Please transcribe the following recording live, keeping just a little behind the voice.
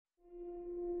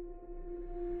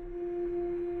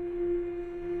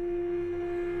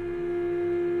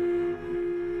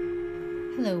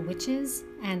Hello, witches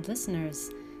and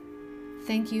listeners.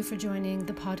 Thank you for joining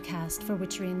the podcast for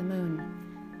Witchery in the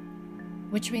Moon.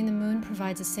 Witchery in the Moon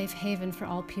provides a safe haven for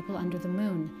all people under the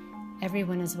moon.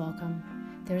 Everyone is welcome.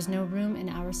 There is no room in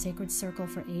our sacred circle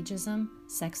for ageism,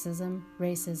 sexism,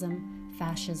 racism,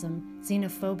 fascism,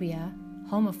 xenophobia,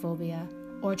 homophobia,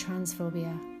 or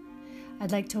transphobia.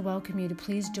 I'd like to welcome you to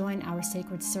please join our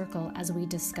sacred circle as we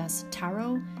discuss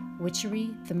tarot, witchery,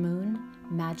 the moon,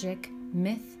 magic,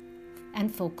 myth, and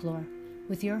folklore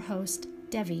with your host,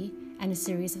 Devi, and a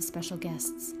series of special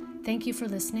guests. Thank you for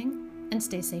listening and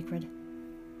stay sacred.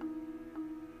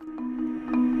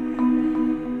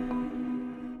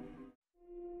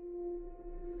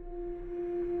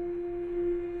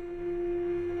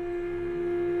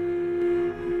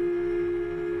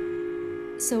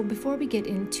 So before we get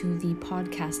into the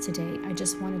podcast today, I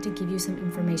just wanted to give you some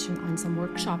information on some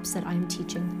workshops that I'm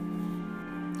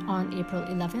teaching. On April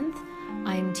 11th,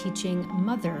 I am teaching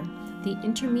Mother, the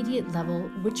intermediate level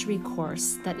witchery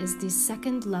course that is the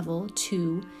second level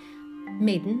to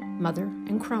Maiden, Mother,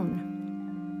 and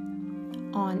Crone.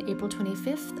 On April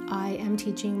 25th, I am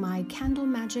teaching my Candle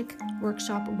Magic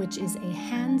workshop, which is a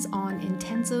hands-on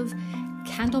intensive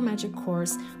candle magic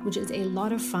course, which is a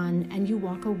lot of fun, and you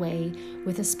walk away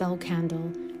with a spell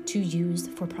candle to use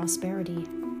for prosperity.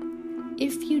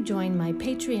 If you join my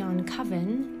Patreon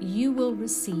coven, you will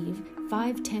receive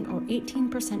 5, 10, or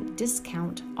 18%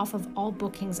 discount off of all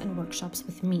bookings and workshops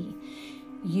with me.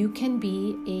 You can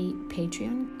be a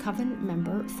Patreon coven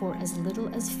member for as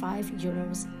little as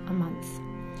 €5 a month.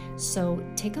 So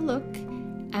take a look,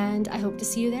 and I hope to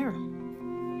see you there.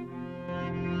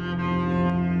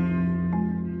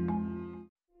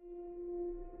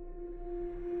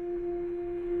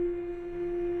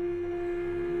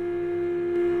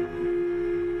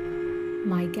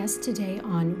 My guest today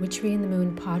on Witchery in the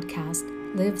Moon podcast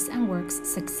lives and works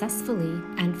successfully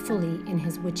and fully in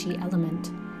his witchy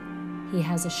element. He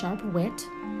has a sharp wit,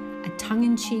 a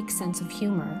tongue-in-cheek sense of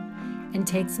humor, and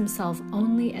takes himself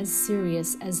only as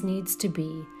serious as needs to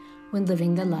be when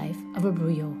living the life of a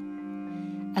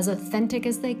brouillot. As authentic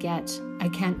as they get, I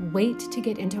can't wait to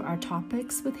get into our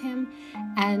topics with him,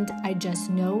 and I just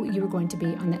know you're going to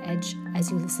be on the edge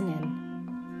as you listen in.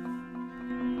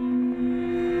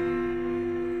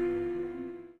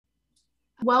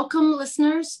 Welcome,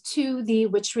 listeners, to the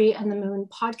Witchery and the Moon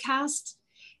podcast.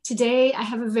 Today, I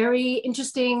have a very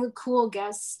interesting, cool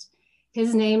guest.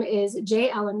 His name is J.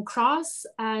 Allen Cross,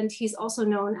 and he's also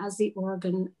known as the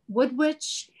Oregon Wood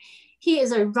Witch. He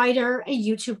is a writer, a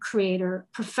YouTube creator,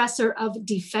 professor of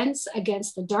defense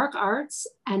against the dark arts,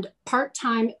 and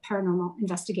part-time paranormal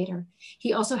investigator.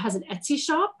 He also has an Etsy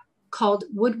shop called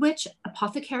Wood Witch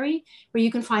Apothecary, where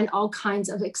you can find all kinds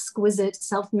of exquisite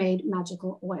self-made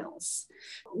magical oils.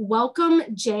 Welcome,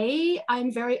 Jay.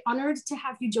 I'm very honored to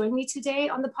have you join me today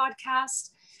on the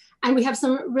podcast. And we have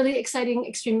some really exciting,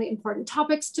 extremely important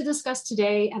topics to discuss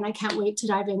today, and I can't wait to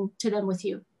dive into them with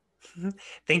you.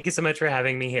 Thank you so much for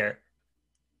having me here.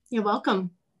 You're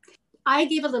welcome. I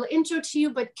gave a little intro to you,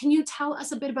 but can you tell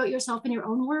us a bit about yourself in your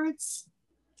own words?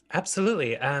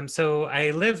 Absolutely. So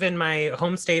I live in my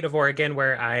home state of Oregon,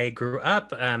 where I grew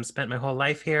up, spent my whole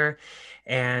life here,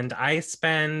 and I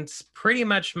spend pretty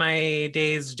much my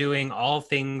days doing all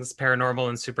things paranormal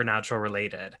and supernatural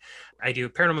related. I do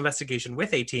paranormal investigation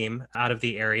with a team out of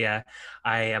the area.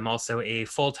 I am also a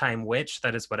full-time witch.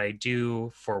 That is what I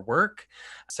do for work.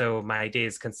 So my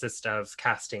days consist of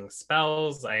casting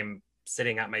spells. I'm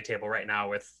sitting at my table right now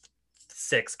with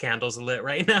 6 candles lit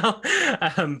right now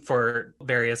for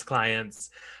various clients.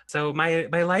 So my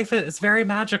life is very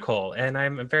magical, and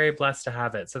I'm very blessed to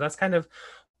have it. So that's kind of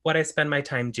what I spend my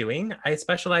time doing. I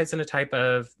specialize in a type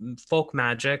of folk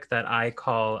magic that I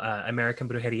call American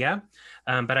Brujeria,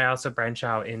 but I also branch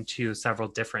out into several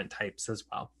different types as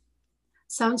well.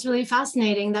 Sounds really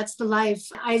fascinating. That's the life.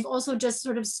 I've also just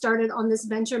sort of started on this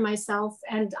venture myself,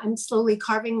 and I'm slowly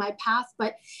carving my path,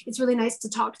 but it's really nice to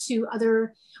talk to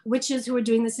other witches who are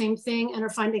doing the same thing and are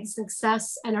finding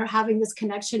success and are having this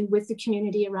connection with the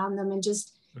community around them, and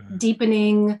just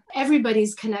deepening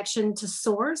everybody's connection to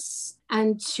source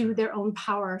and to their own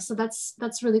power. So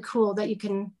that's really cool that you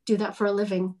can do that for a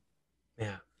living.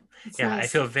 Yeah. It's yeah, nice. I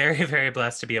feel very, very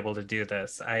blessed to be able to do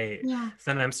this. I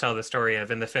sometimes tell the story of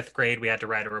in the 5th grade, we had to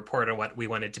write a report on what we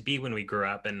wanted to be when we grew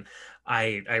up. And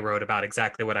I wrote about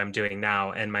exactly what I'm doing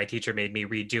now. And my teacher made me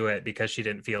redo it because she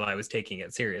didn't feel I was taking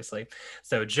it seriously.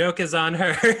 So joke is on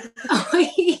her. Oh,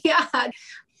 yeah.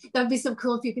 That'd be so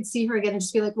cool if you could see her again and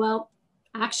just be like, well,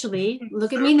 actually,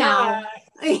 look at me now.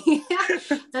 Yeah,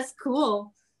 that's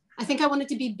cool. I think I wanted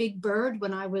to be Big Bird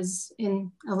when I was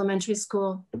in elementary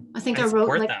school. I think I wrote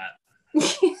like that.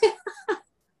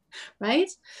 right?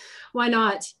 Why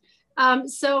not?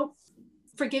 So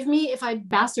forgive me if I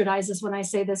bastardize this when I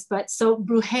say this, but so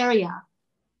brujeria,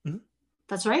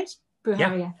 that's right?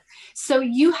 Brujeria. Yeah. So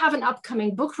you have an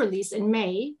upcoming book release in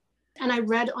May, and I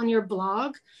read on your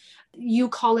blog, you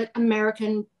call it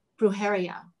American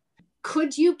Brujeria.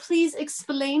 Could you please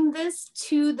explain this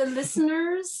to the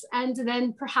listeners and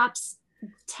then perhaps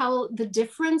tell the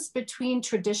difference between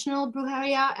traditional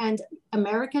brujeria and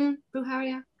American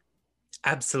brujeria?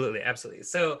 Absolutely, absolutely.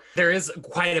 So there is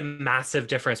quite a massive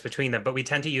difference between them, but we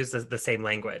tend to use the same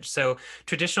language. So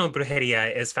traditional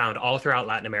brujeria is found all throughout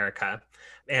Latin America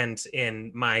and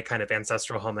in my kind of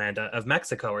ancestral homeland of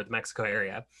Mexico, or the Mexico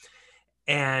area.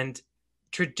 And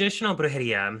traditional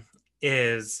brujeria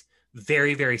is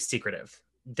very, very secretive.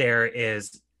 There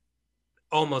is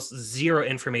almost zero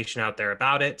information out there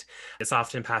about it. It's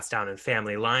often passed down in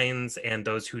family lines, and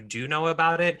those who do know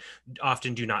about it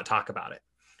often do not talk about it.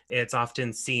 It's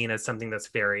often seen as something that's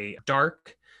very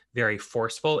dark, very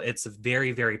forceful. It's a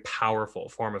very, very powerful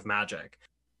form of magic.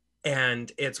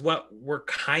 And it's what we're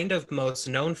kind of most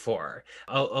known for.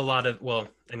 A lot of, well,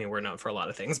 I mean, we're known for a lot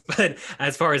of things, but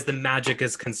as far as the magic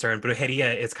is concerned,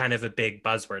 brujeria is kind of a big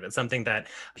buzzword. It's something that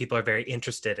people are very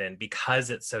interested in because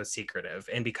it's so secretive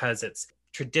and because it's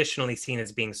traditionally seen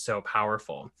as being so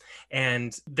powerful.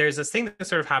 And there's this thing that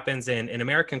sort of happens in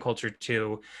American culture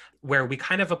too, where we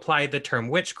kind of apply the term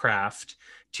witchcraft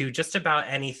to just about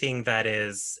anything that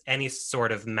is any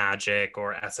sort of magic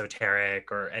or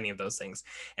esoteric or any of those things.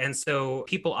 And so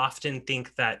people often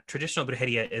think that traditional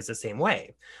brujeria is the same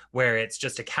way, where it's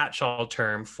just a catch-all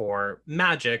term for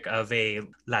magic of a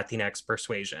Latinx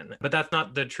persuasion. But that's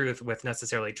not the truth with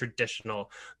necessarily traditional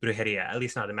brujeria, at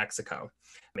least not in Mexico.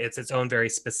 It's its own very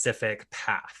specific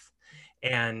path.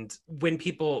 And when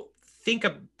people think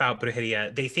about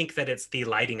brujeria, they think that it's the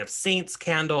lighting of saints'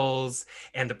 candles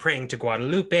and the praying to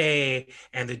Guadalupe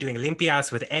and the doing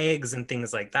limpias with eggs and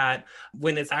things like that,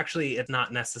 when it's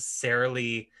not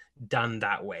necessarily done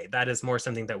that way. That is more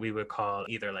something that we would call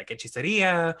either like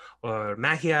hechiceria or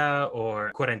magia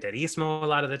or curanderismo a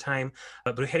lot of the time.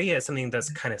 But brujeria is something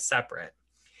that's kind of separate.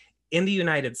 In the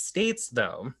United States,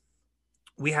 though,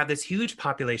 we have this huge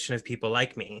population of people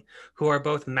like me who are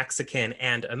both Mexican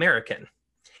and American.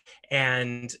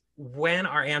 And when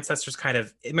our ancestors kind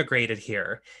of immigrated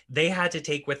here, they had to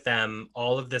take with them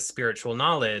all of this spiritual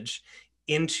knowledge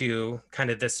into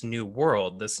kind of this new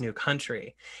world, this new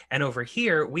country. And over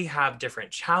here, we have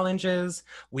different challenges.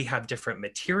 We have different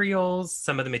materials.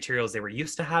 Some of the materials they were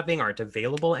used to having aren't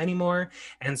available anymore.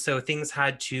 And so things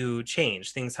had to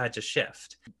change, things had to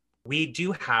shift. We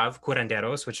do have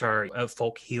curanderos, which are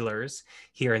folk healers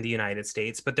here in the United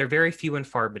States, but they're very few and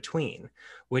far between,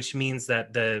 which means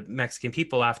that the Mexican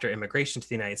people after immigration to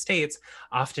the United States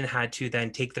often had to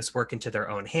then take this work into their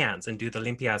own hands and do the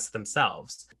limpias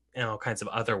themselves and all kinds of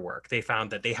other work. They found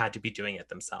that they had to be doing it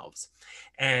themselves.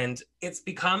 And it's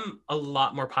become a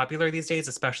lot more popular these days,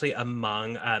 especially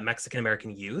among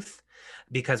Mexican-American youth,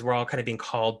 because we're all kind of being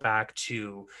called back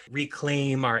to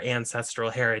reclaim our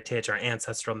ancestral heritage, our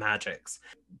ancestral magics.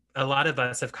 A lot of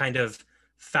us have kind of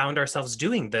found ourselves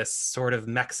doing this sort of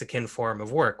Mexican form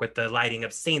of work with the lighting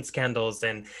of saints' candles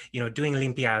and, doing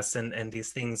limpias and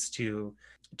these things to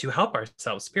help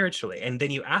ourselves spiritually. And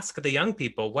then you ask the young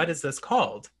people, what is this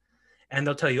called? And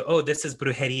they'll tell you, oh, this is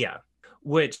brujeria,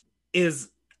 which is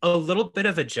a little bit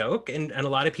of a joke. And a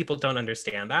lot of people don't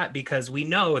understand that because we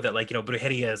know that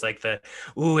brujeria is like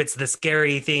it's the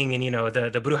scary thing. And,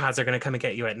 the brujas are going to come and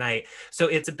get you at night. So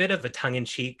it's a bit of a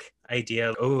tongue-in-cheek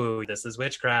idea. Oh, this is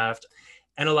witchcraft.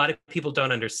 And a lot of people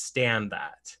don't understand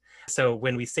that. So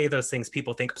when we say those things,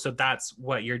 people think, so that's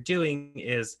what you're doing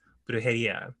is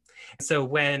brujeria. So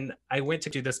when I went to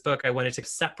do this book, I wanted to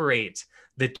separate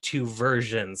the two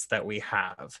versions that we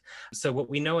have. So what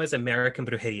we know as American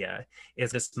brujeria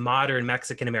is this modern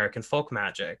Mexican-American folk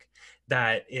magic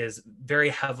that is very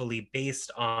heavily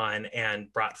based on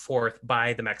and brought forth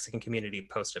by the Mexican community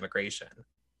post-immigration.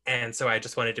 And so I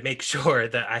just wanted to make sure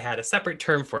that I had a separate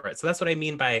term for it. So that's what I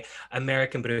mean by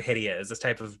American brujeria, is this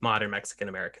type of modern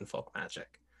Mexican-American folk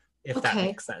magic, if that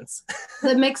makes sense.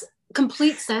 That makes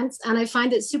complete sense. And I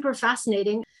find it super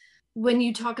fascinating when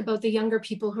you talk about the younger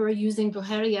people who are using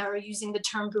brujeria or using the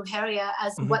term brujeria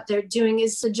as what they're doing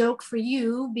is a joke for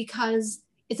you because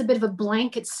it's a bit of a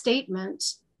blanket statement.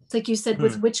 It's like you said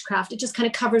with witchcraft, it just kind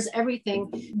of covers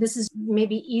everything. This is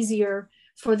maybe easier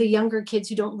for the younger kids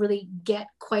who don't really get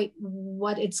quite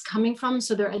what it's coming from.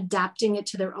 So they're adapting it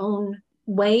to their own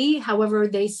way, however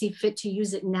they see fit to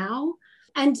use it now.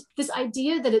 And this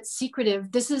idea that it's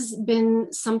secretive, this has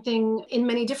been something in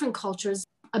many different cultures,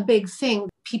 a big thing.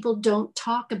 People don't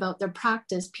talk about their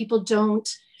practice. People don't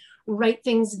write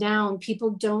things down.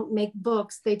 People don't make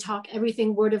books. They talk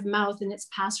everything word of mouth, and it's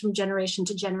passed from generation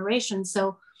to generation.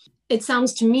 So it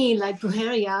sounds to me like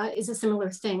brujeria is a similar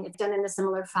thing. It's done in a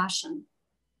similar fashion.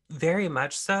 Very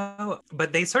much so,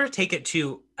 but they sort of take it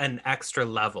to an extra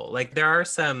level. Like there are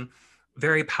some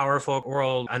very powerful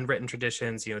oral unwritten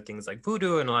traditions, you know, things like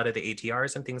voodoo and a lot of the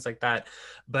ATRs and things like that.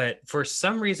 But for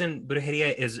some reason,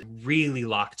 brujeria is really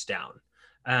locked down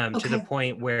to the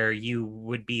point where you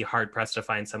would be hard pressed to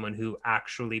find someone who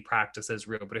actually practices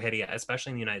real brujeria,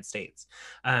 especially in the United States.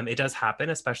 It does happen,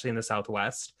 especially in the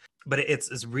Southwest. But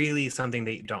it's really something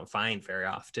that you don't find very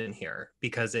often here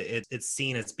because it's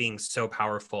seen as being so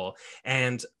powerful.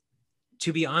 And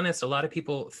to be honest, a lot of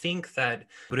people think that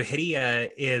brujeria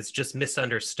is just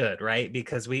misunderstood, right?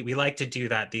 Because we like to do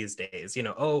that these days. You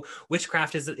know, oh,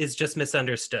 witchcraft is just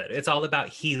misunderstood. It's all about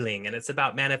healing and it's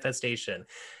about manifestation.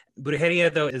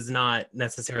 Brujeria, though, is not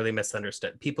necessarily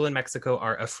misunderstood. People in Mexico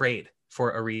are afraid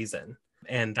for a reason.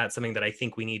 And that's something that I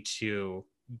think we need to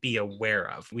be aware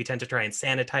of. We tend to try and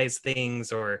sanitize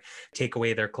things or take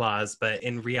away their claws, but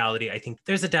in reality, I think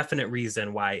there's a definite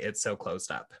reason why it's so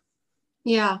closed up.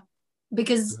 Yeah,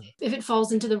 because if it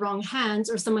falls into the wrong hands,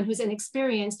 or someone who's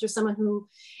inexperienced, or someone who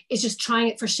is just trying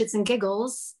it for shits and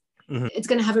giggles, it's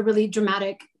going to have a really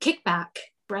dramatic kickback,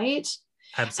 right?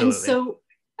 Absolutely. And so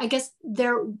I guess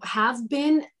there have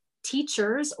been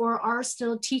teachers, or are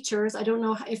still teachers, I don't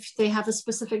know if they have a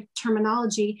specific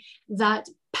terminology, that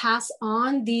pass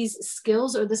on these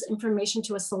skills or this information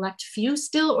to a select few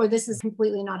still, or this is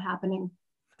completely not happening?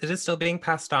 It is still being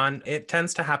passed on. It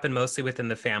tends to happen mostly within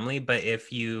the family, but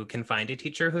if you can find a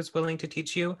teacher who's willing to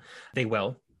teach you, they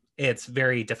will. It's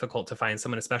very difficult to find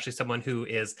someone, especially someone who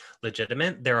is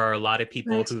legitimate. There are a lot of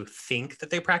people who think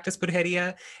that they practice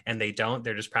brujeria and they don't.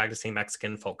 They're just practicing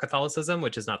Mexican folk Catholicism,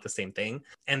 which is not the same thing.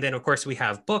 And then, of course, we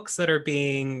have books that are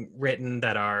being written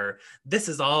that are, this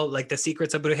is all like the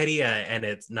secrets of brujeria,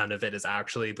 and none of it is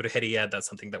actually brujeria. That's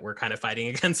something that we're kind of fighting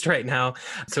against right now.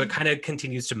 So it kind of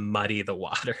continues to muddy the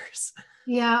waters.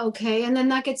 Yeah, okay. And then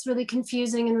that gets really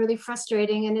confusing and really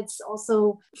frustrating. And it's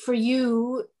also for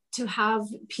you to have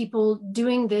people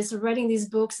doing this, writing these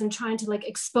books and trying to like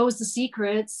expose the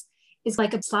secrets is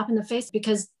like a slap in the face,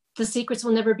 because the secrets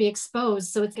will never be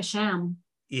exposed. So it's a sham.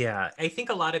 Yeah, I think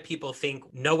a lot of people think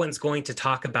no one's going to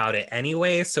talk about it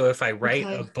anyway. So if I write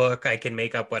a book, I can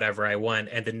make up whatever I want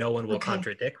and then no one will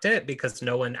contradict it, because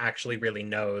no one actually really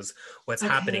knows what's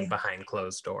happening behind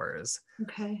closed doors.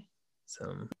 Okay.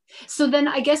 So then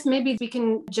I guess maybe we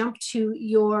can jump to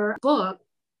your book.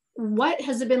 What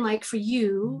has it been like for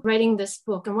you writing this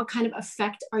book, and what kind of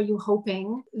effect are you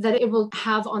hoping that it will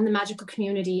have on the magical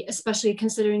community, especially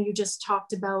considering you just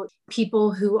talked about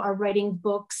people who are writing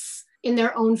books in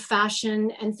their own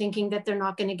fashion and thinking that they're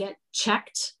not going to get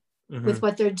checked with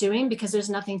what they're doing because there's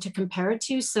nothing to compare it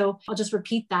to. So I'll just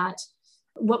repeat that.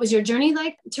 What was your journey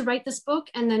like to write this book?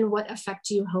 And then what effect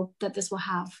do you hope that this will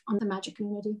have on the magic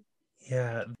community?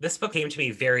 Yeah, this book came to me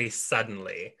very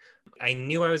suddenly. I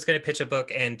knew I was going to pitch a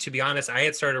book. And to be honest, I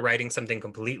had started writing something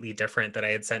completely different that I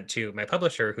had sent to my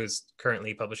publisher, who's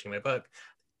currently publishing my book.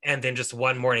 And then just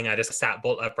one morning, I just sat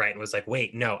bolt upright and was like,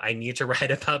 wait, no, I need to write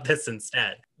about this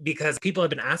instead. Because people have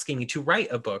been asking me to write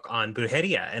a book on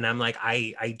brujeria. And I'm like,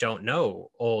 I don't know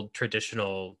old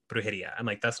traditional brujeria. I'm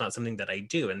like, that's not something that I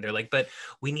do. And they're like, but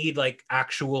we need like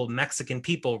actual Mexican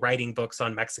people writing books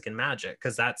on Mexican magic,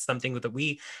 because that's something that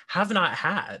we have not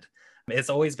had.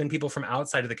 It's always been people from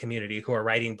outside of the community who are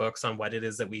writing books on what it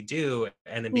is that we do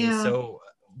and then being so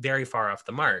very far off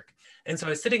the mark. And so I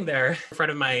was sitting there in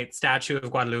front of my statue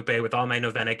of Guadalupe with all my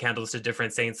novena candles to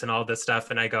different saints and all this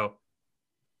stuff. And I go,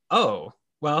 oh,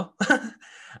 well,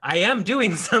 I am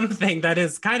doing something that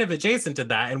is kind of adjacent to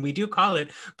that. And we do call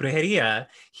it brujeria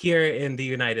here in the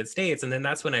United States. And then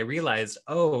that's when I realized,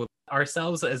 oh,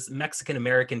 ourselves as Mexican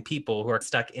American people who are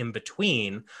stuck in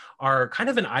between are kind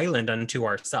of an island unto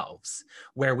ourselves,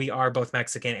 where we are both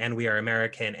Mexican and we are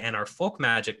American, and our folk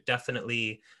magic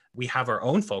definitely, we have our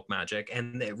own folk magic,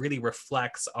 and it really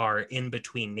reflects our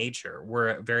in-between nature.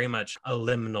 We're very much a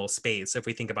liminal space. If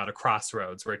we think about a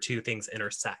crossroads where two things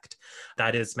intersect,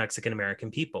 that is Mexican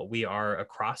American people. We are a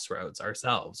crossroads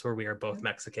ourselves, where we are both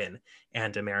Mexican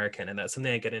and American. And that's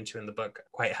something I get into in the book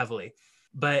quite heavily.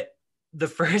 But the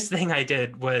first thing I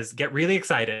did was get really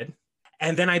excited.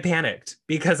 And then I panicked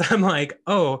because I'm like,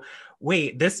 oh,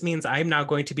 wait, this means I'm now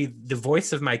going to be the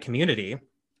voice of my community.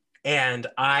 And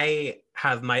I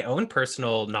have my own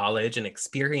personal knowledge and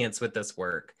experience with this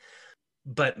work.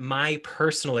 But my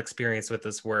personal experience with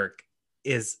this work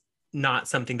is not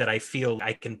something that I feel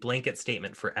I can blanket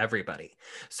statement for everybody.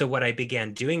 So what I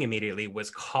began doing immediately was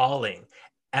calling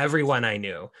everyone I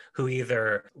knew who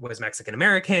either was Mexican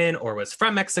American or was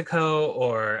from Mexico,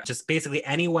 or just basically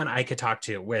anyone I could talk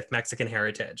to with Mexican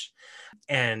heritage,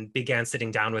 and began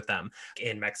sitting down with them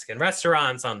in Mexican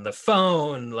restaurants, on the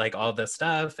phone, like all this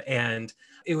stuff. And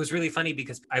it was really funny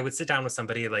because I would sit down with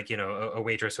somebody like, you know, a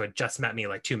waitress who had just met me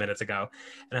like 2 minutes ago.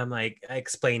 And I'm like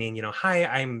explaining, you know, hi,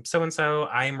 I'm so-and-so.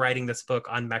 I'm writing this book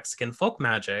on Mexican folk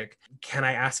magic. Can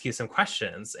I ask you some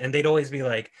questions? And they'd always be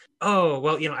like, oh,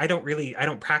 well, you know, I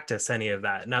don't practice any of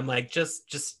that. And I'm like, just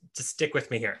stick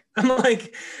with me here. I'm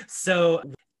like, so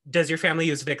does your family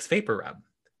use Vicks Vapor Rub?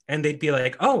 And they'd be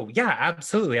like, oh, yeah,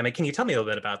 absolutely. I'm like, can you tell me a little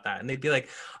bit about that? And they'd be like,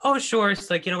 oh, sure. It's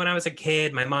like, you know, when I was a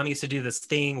kid, my mom used to do this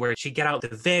thing where she'd get out the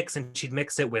Vicks and she'd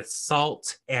mix it with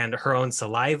salt and her own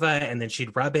saliva. And then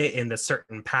she'd rub it in the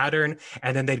certain pattern.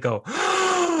 And then they'd go,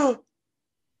 oh,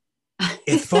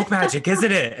 it's folk magic,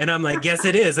 isn't it? And I'm like, yes,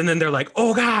 it is. And then they're like,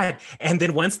 oh, God. And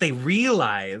then once they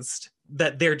realized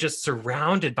that they're just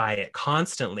surrounded by it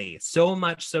constantly, so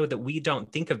much so that we don't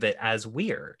think of it as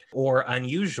weird or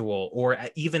unusual or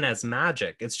even as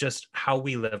magic. It's just how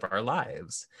we live our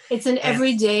lives. It's an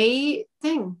everyday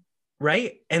thing.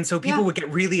 Right? And so people would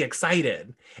get really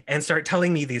excited and start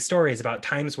telling me these stories about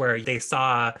times where they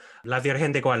saw La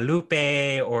Virgen de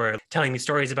Guadalupe, or telling me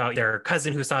stories about their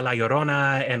cousin who saw La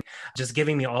Llorona, and just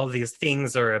giving me all these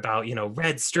things, or about, you know,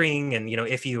 red string. And, you know,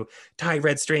 if you tie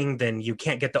red string, then you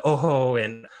can't get the ojo,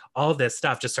 and all this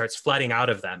stuff just starts flooding out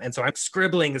of them. And so I'm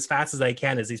scribbling as fast as I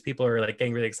can as these people are like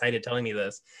getting really excited telling me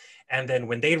this. And then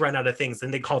when they'd run out of things,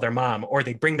 then they'd call their mom, or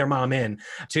they'd bring their mom in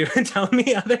to tell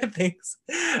me other things.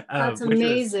 That's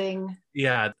amazing.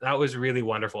 That was really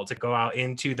wonderful to go out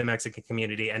into the Mexican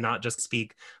community and not just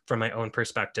speak from my own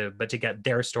perspective, but to get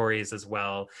their stories as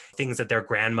well. Things that their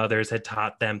grandmothers had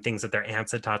taught them, things that their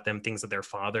aunts had taught them, things that their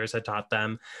fathers had taught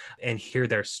them, and hear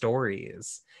their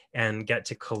stories and get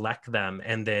to collect them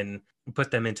and then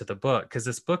put them into the book. Because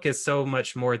this book is so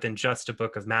much more than just a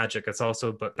book of magic. It's also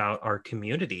a book about our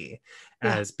community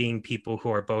as being people who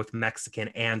are both Mexican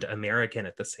and American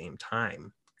at the same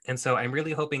time. And so I'm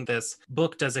really hoping this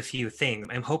book does a few things.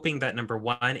 I'm hoping that, number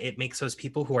one, it makes those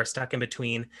people who are stuck in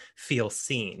between feel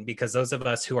seen, because those of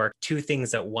us who are two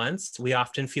things at once, we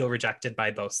often feel rejected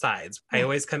by both sides. I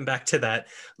always come back to that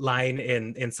line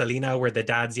in Selena where the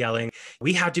dad's yelling,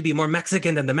 we have to be more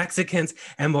Mexican than the Mexicans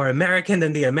and more American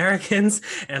than the Americans,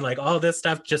 and like all this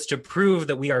stuff just to prove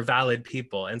that we are valid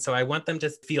people. And so I want them to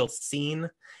feel seen,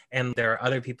 and there are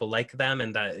other people like them,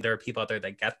 and that there are people out there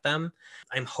that get them.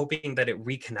 I'm hoping that it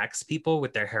reconnects people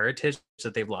with their heritage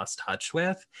that they've lost touch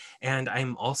with. And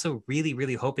I'm also really,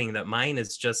 really hoping that mine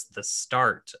is just the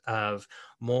start of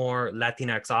more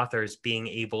Latinx authors being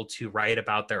able to write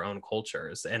about their own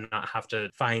cultures and not have to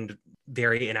find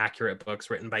very inaccurate books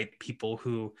written by people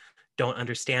who don't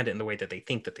understand it in the way that they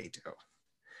think that they do.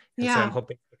 And so I'm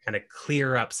hoping to kind of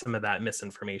clear up some of that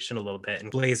misinformation a little bit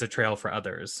and blaze a trail for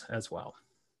others as well.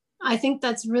 I think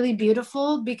that's really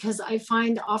beautiful, because I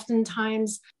find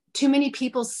oftentimes too many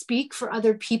people speak for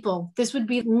other people. This would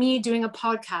be me doing a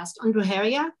podcast on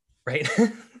brujeria. Right.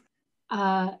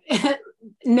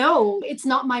 No, it's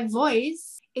not my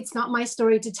voice. It's not my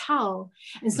story to tell.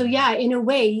 And so, in a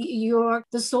way, you're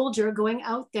the soldier going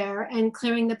out there and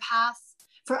clearing the path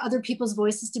for other people's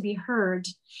voices to be heard.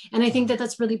 And I think that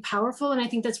that's really powerful. And I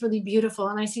think that's really beautiful.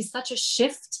 And I see such a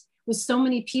shift with so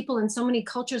many people and so many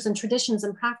cultures and traditions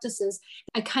and practices.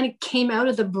 I kind of came out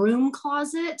of the broom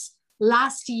closet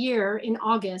last year in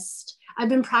August. I've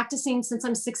been practicing since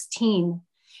I'm 16.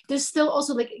 There's still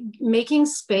also like making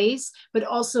space, but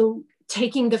also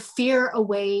taking the fear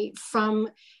away from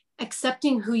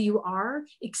accepting who you are,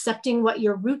 accepting what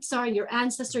your roots are, your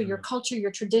ancestor, your culture,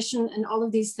 your tradition, and all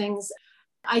of these things.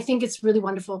 I think it's really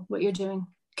wonderful what you're doing.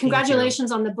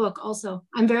 Congratulations on the book also.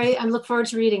 I look forward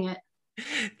to reading it.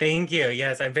 Thank you.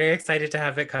 Yes, I'm very excited to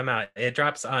have it come out. It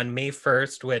drops on May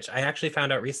 1st, which I actually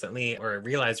found out recently, or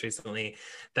realized recently,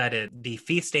 that the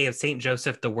feast day of St.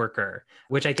 Joseph the Worker,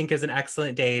 which I think is an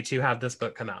excellent day to have this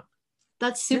book come out.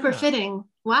 That's super fitting.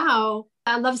 Wow.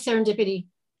 I love serendipity.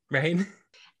 Right?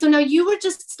 So now you were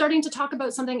just starting to talk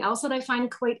about something else that I find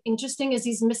quite interesting, is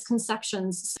these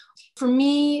misconceptions. For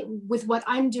me, with what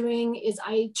I'm doing, is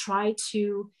I try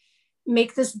to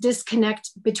make this disconnect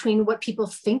between what people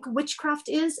think witchcraft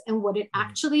is and what it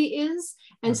actually is.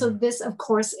 And so this, of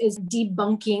course, is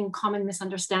debunking common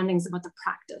misunderstandings about the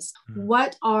practice.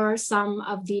 What are some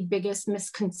of the biggest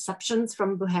misconceptions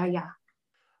from brujeria?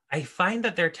 I find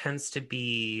that there tends to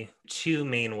be two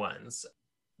main ones.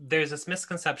 There's this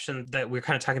misconception that we were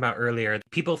kind of talking about earlier.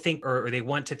 People think, or they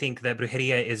want to think, that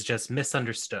brujeria is just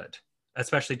misunderstood.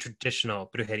 especially traditional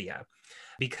brujeria.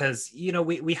 Because,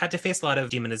 we had to face a lot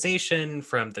of demonization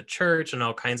from the church and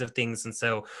all kinds of things. And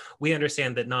so we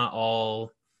understand that not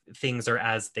all things are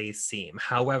as they seem.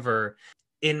 However,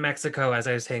 in Mexico, as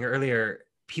I was saying earlier,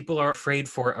 people are afraid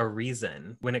for a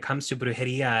reason. When it comes to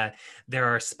brujeria, there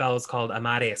are spells called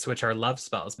amares, which are love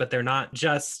spells, but they're not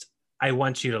just, I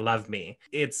want you to love me.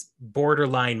 It's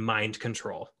borderline mind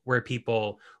control, where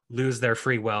people lose their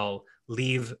free will,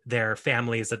 leave their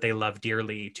families that they love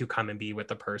dearly to come and be with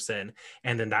the person.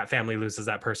 And then that family loses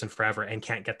that person forever and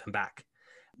can't get them back.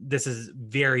 This is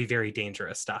very, very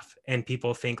dangerous stuff. And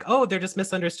people think, oh, they're just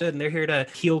misunderstood and they're here to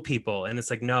heal people. And it's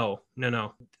like, no.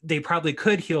 They probably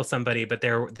could heal somebody, but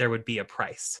there would be a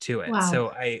price to it. Wow.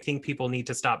 So I think people need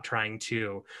to stop trying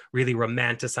to really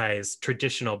romanticize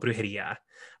traditional brujeria.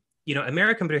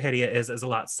 American brujeria is a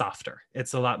lot softer.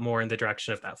 It's a lot more in the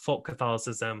direction of that folk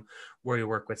Catholicism where we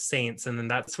work with saints. And then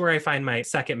that's where I find my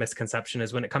second misconception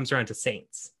is when it comes around to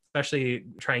saints, especially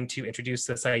trying to introduce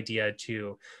this idea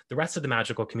to the rest of the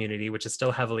magical community, which is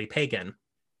still heavily pagan.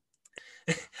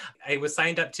 I was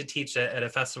signed up to teach at a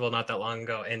festival not that long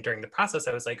ago. And during the process,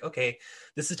 I was like, okay,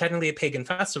 this is technically a pagan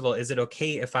festival. Is it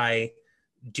okay if I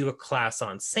do a class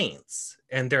on saints?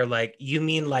 And they're like, you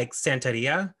mean like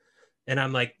Santeria? And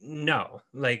I'm like, no,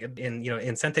 like in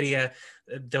Santeria,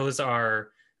 those are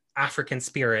African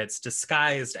spirits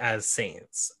disguised as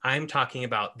saints. I'm talking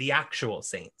about the actual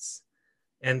saints.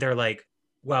 And they're like,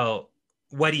 well,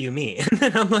 what do you mean?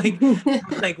 And I'm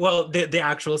like, well, the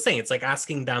actual saints, like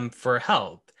asking them for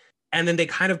help. And then they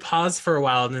kind of pause for a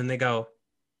while and then they go,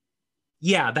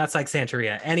 yeah, that's like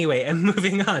Santeria. Anyway, and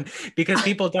moving on, because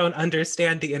people don't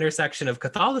understand the intersection of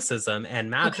Catholicism and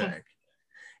magic. Okay.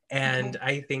 And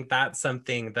I think that's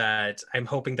something that I'm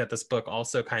hoping that this book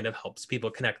also kind of helps people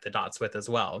connect the dots with as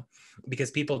well, because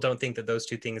people don't think that those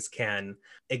two things can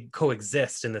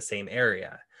coexist in the same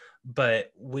area.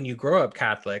 But when you grow up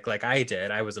Catholic, like I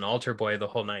did, I was an altar boy the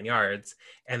whole 9 yards.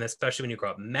 And especially when you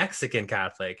grow up Mexican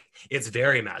Catholic, it's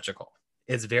very magical.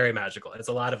 It's very magical. It's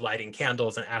a lot of lighting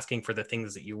candles and asking for the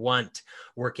things that you want,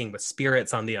 working with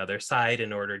spirits on the other side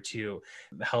in order to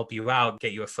help you out,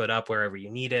 get you a foot up wherever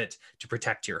you need it, to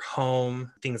protect your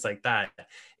home, things like that.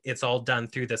 It's all done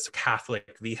through this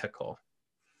Catholic vehicle.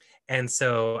 And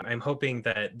so I'm hoping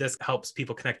that this helps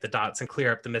people connect the dots and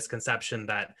clear up the misconception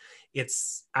that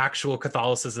it's actual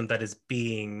Catholicism that is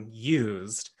being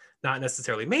used, not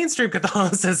necessarily mainstream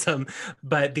Catholicism,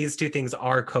 but these two things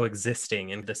are coexisting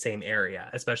in the same area,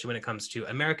 especially when it comes to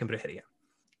American brujeria.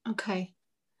 Okay.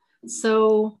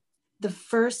 So the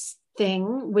first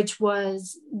thing, which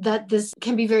was that this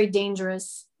can be very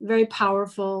dangerous, very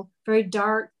powerful, very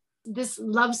dark, this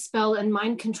love spell and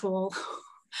mind control.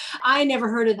 I never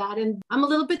heard of that. And I'm a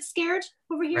little bit scared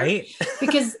over here, right?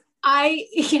 Because I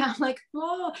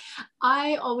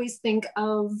always think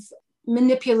of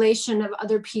manipulation of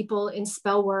other people in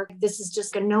spell work. This is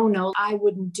just a no. I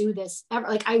wouldn't do this ever.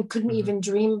 Like I couldn't even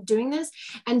dream of doing this.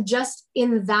 And just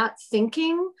in that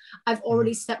thinking, I've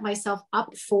already set myself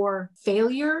up for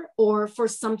failure or for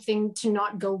something to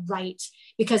not go right,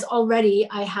 because already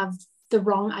I have the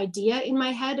wrong idea in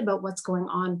my head about what's going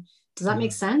on. Does that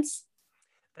make sense?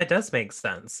 That does make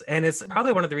sense. And it's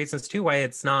probably one of the reasons too why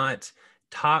it's not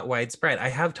taught widespread. I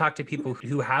have talked to people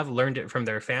who have learned it from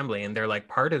their family, and they're like,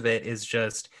 part of it is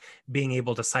just being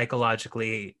able to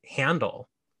psychologically handle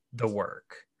the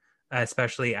work,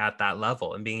 especially at that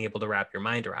level, and being able to wrap your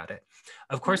mind around it.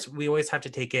 Of course, we always have to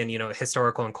take in,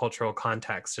 historical and cultural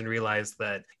context and realize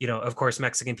that, of course,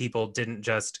 Mexican people didn't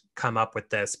just come up with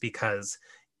this because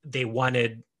they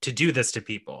wanted to do this to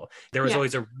people. There was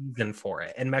always a reason for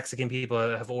it. And Mexican people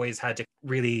have always had to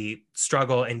really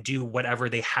struggle and do whatever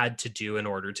they had to do in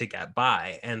order to get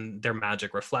by. And their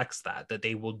magic reflects that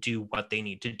they will do what they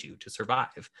need to do to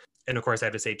survive. And of course, I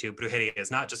have to say too, brujeria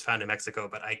is not just found in Mexico,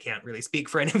 but I can't really speak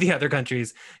for any of the other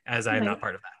countries as I'm not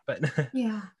part of that. But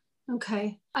yeah.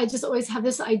 Okay. I just always have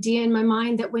this idea in my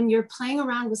mind that when you're playing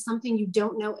around with something you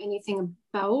don't know anything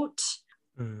about,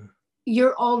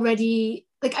 you're already,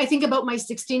 like, I think about my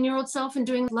 16-year-old self and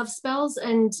doing love spells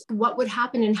and what would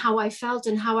happen and how I felt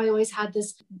and how I always had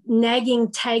this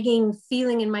nagging, tagging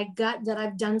feeling in my gut that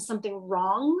I've done something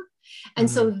wrong. And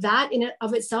so that in and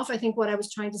of itself, I think what I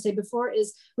was trying to say before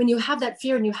is when you have that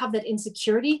fear and you have that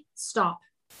insecurity, stop.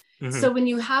 So when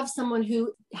you have someone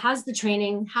who has the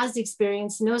training, has the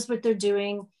experience, knows what they're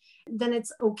doing, then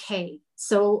it's okay.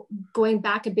 So going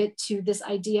back a bit to this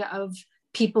idea of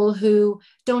people who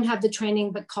don't have the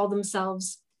training but call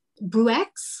themselves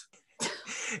bruex.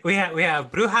 We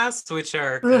have brujas, which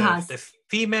are brujas. The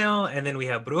female, and then we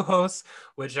have brujos,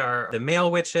 which are the male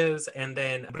witches, and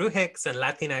then brujex and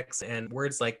Latinx and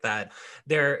words like that.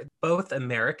 They're both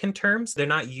American terms. They're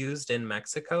not used in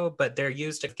Mexico, but they're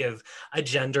used to give a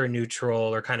gender neutral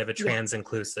or kind of a trans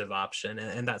inclusive option.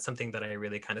 And that's something that I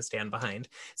really kind of stand behind.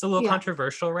 It's a little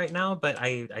controversial right now, but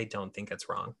I don't think it's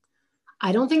wrong.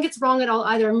 I don't think it's wrong at all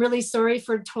either. I'm really sorry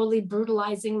for totally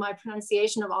brutalizing my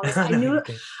pronunciation of all this.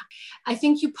 I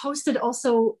think you posted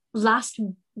also last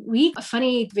week a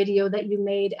funny video that you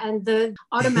made, and the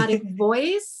automatic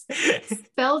voice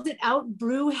spelled it out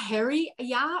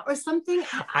brujeria or something.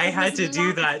 I had to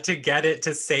do that to get it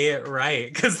to say it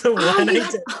right, because the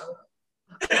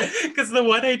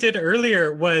one I did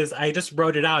earlier was I just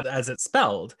wrote it out as it's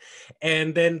spelled,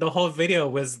 and then the whole video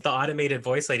was the automated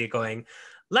voice lady going,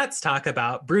 "Let's talk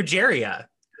about brujeria."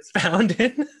 It's found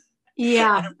in.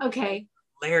 Yeah. Okay.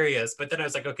 Hilarious. But then I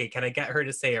was like, okay, can I get her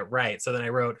to say it right? So then I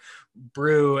wrote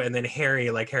brew and then Harry,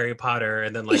 like Harry Potter,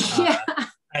 and then like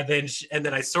and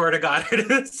then I sort of got her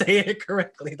to say it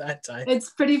correctly that time. It's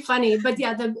pretty funny. But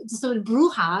yeah, so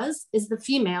brujas is the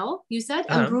female, you said,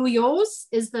 and brujos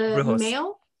is the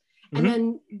male, and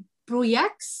then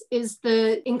brujex is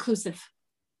the inclusive.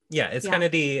 Yeah, it's kind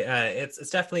of the, it's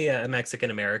definitely a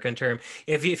Mexican-American term.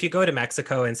 If you go to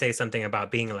Mexico and say something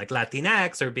about being like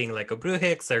Latinx or being like a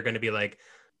brujix, they're going to be like,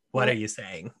 what are you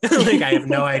saying? Like, I have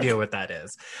no idea what that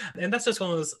is. And that's just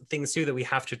one of those things too that we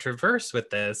have to traverse with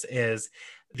this is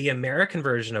the American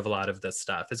version of a lot of this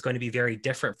stuff is going to be very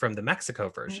different from the Mexico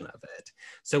version of it.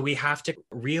 So we have to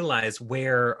realize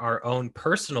where our own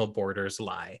personal borders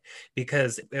lie.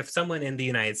 Because if someone in the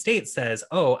United States says,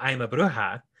 oh, I'm a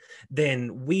bruja,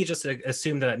 then we just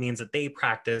assume that means that they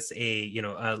practice a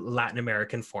Latin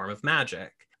American form of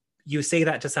magic. You say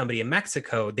that to somebody in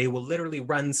Mexico, they will literally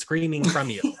run screaming from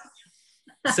you.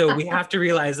 So we have to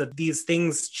realize that these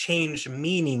things change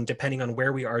meaning depending on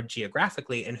where we are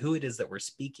geographically and who it is that we're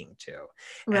speaking to.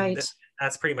 Right. And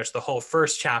that's pretty much the whole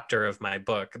first chapter of my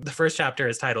book. The first chapter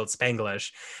is titled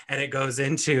Spanglish, and it goes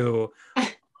into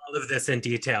all of this in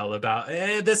detail about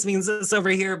this means this over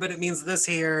here, but it means this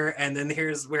here, and then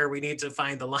here's where we need to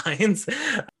find the lines.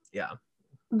 Yeah.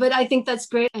 But I think that's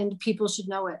great, and people should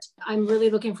know it. I'm really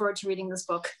looking forward to reading this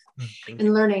book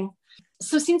and learning.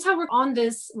 So since how we're on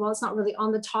this, well, it's not really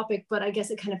on the topic, but I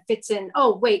guess it kind of fits in.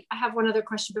 Oh, wait, I have one other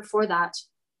question before that.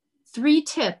 3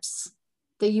 tips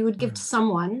that you would give to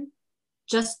someone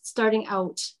just starting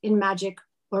out in magic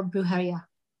or brujeria.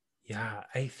 Yeah,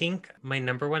 I think my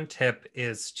number one tip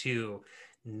is to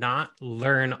not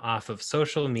learn off of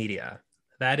social media.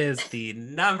 That is the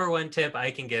number one tip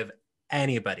I can give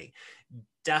anybody.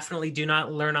 Definitely do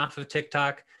not learn off of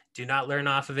TikTok. Do not learn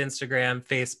off of Instagram,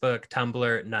 Facebook,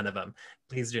 Tumblr, none of them.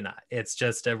 Please do not. It's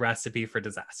just a recipe for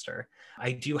disaster.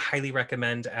 I do highly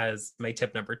recommend, as my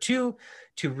tip number 2,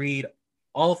 to read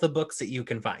all of the books that you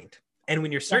can find. And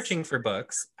when you're searching for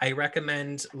books, I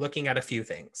recommend looking at a few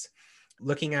things.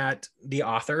 Looking at the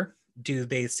author. Do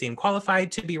they seem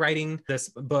qualified to be writing this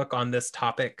book on this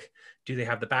topic? Do they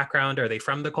have the background? Are they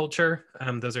from the culture?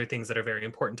 Those are things that are very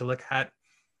important to look at.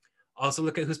 Also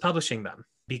look at who's publishing them,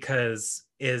 because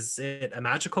is it a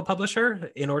magical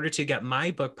publisher? In order to get my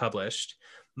book published,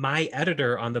 my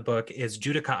editor on the book is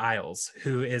Judika Isles,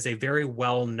 who is a very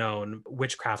well-known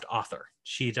witchcraft author.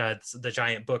 She does the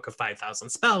giant book of 5,000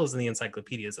 spells and the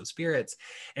encyclopedias of spirits.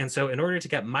 And so in order to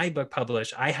get my book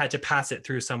published, I had to pass it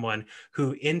through someone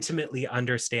who intimately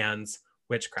understands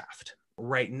witchcraft.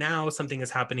 Right now, something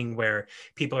is happening where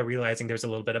people are realizing there's a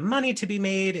little bit of money to be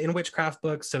made in witchcraft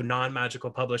books. So non-magical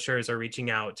publishers are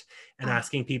reaching out and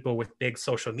asking people with big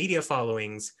social media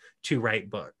followings to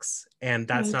write books. And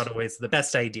that's not always the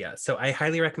best idea. So I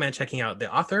highly recommend checking out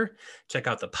the author, check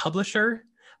out the publisher,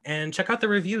 and check out the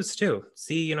reviews too.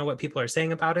 See, what people are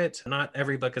saying about it. Not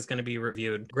every book is going to be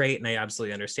reviewed great, and I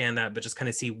absolutely understand that, but just kind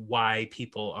of see why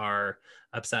people are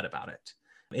upset about it,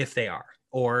 if they are.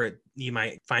 Or you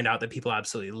might find out that people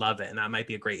absolutely love it, and that might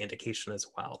be a great indication as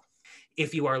well.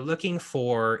 If you are looking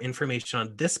for information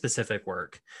on this specific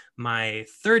work, my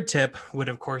 3rd tip would,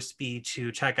 of course, be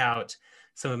to check out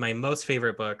some of my most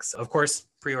favorite books. Of course,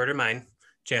 pre-order mine,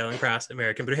 J.L. Cross,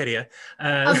 American Brujeria.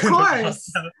 Of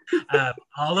course.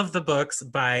 All of the books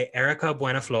by Erica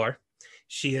Buenaflor.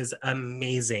 She is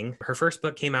amazing. Her first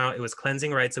book came out. It was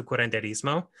Cleansing Rites of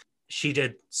Curanderismo. She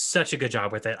did such a good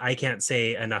job with it. I can't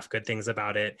say enough good things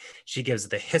about it. She gives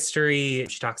the history.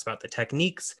 She talks about the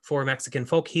techniques for Mexican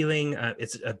folk healing.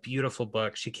 It's a beautiful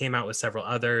book. She came out with several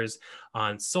others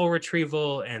on soul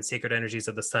retrieval and sacred energies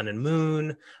of the sun and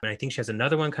moon. And I think she has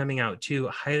another one coming out too.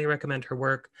 I highly recommend her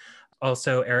work.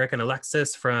 Also, Eric and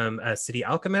Alexis from City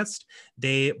Alchemist,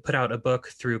 they put out a book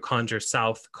through Conjure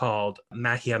South called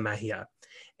Magia Magia,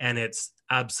 and it's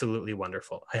absolutely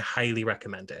wonderful. I highly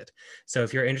recommend it. So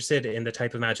if you're interested in the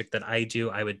type of magic that I do,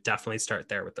 I would definitely start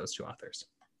there with those two authors.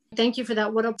 Thank you for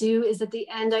that. What I'll do is at the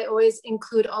end, I always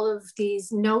include all of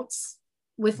these notes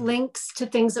with links to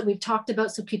things that we've talked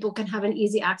about so people can have an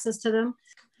easy access to them.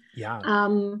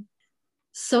 Yeah.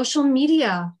 Social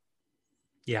media.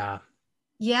 Yeah.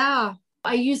 Yeah.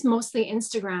 I use mostly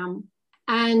Instagram,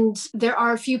 and there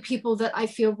are a few people that I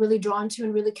feel really drawn to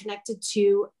and really connected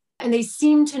to, and they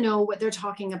seem to know what they're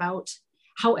talking about.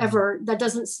 However, that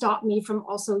doesn't stop me from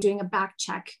also doing a back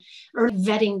check or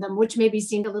vetting them, which maybe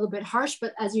seemed a little bit harsh,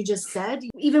 but as you just said,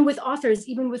 even with authors,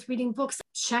 even with reading books,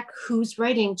 check who's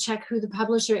writing, check who the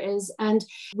publisher is. And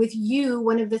with you,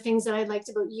 one of the things that I liked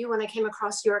about you when I came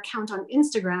across your account on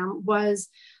Instagram was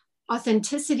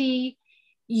authenticity.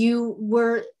 You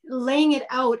were laying it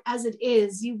out as it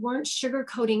is. You weren't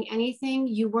sugarcoating anything.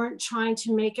 You weren't trying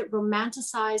to make it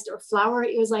romanticized or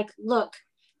flowery. It was like, look,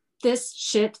 this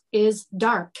shit is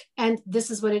dark and this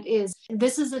is what it is.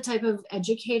 This is the type of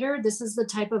educator, this is the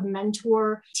type of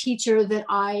mentor, teacher that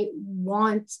I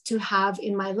want to have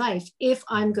in my life if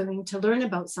I'm going to learn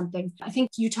about something. I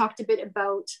think you talked a bit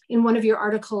about, in one of your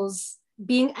articles,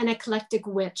 being an eclectic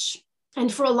witch.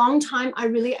 And for a long time, I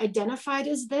really identified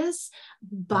as this,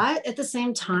 but at the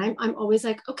same time, I'm always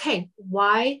like, okay,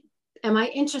 why am I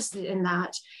interested in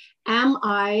that? Am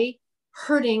I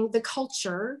hurting the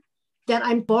culture that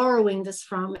I'm borrowing this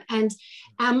from? And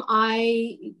am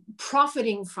I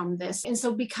profiting from this? And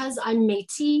so because I'm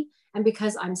Métis and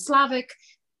because I'm Slavic,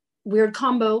 weird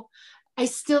combo, I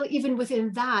still, even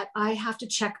within that, I have to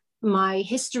check my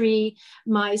history,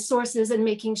 my sources, and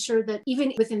making sure that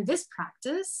even within this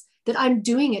practice, that I'm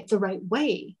doing it the right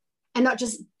way and not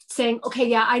just saying, okay,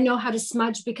 yeah, I know how to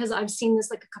smudge because I've seen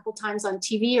this like a couple times on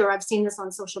TV or I've seen this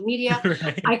on social media.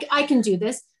 Right. I can do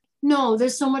this. No,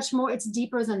 there's so much more. It's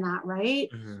deeper than that, right?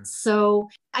 Mm-hmm. So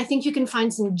I think you can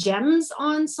find some gems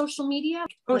on social media,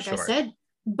 like sure. I said,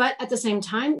 but at the same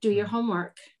time, do your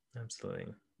homework. Absolutely.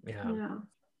 Yeah.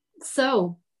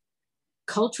 So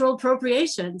cultural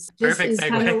appropriations. This Perfect is segue.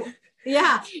 kind of,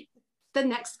 yeah. The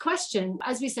next question,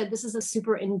 as we said, this is a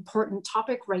super important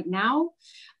topic right now.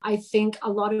 I think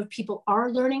a lot of people are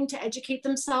learning to educate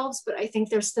themselves, but I think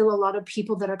there's still a lot of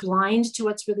people that are blind to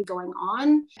what's really going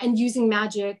on and using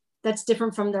magic that's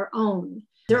different from their own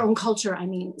culture, I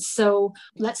mean. So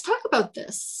let's talk about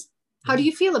this. How do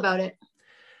you feel about it?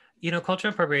 You know,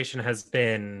 cultural appropriation has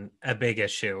been a big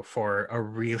issue for a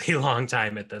really long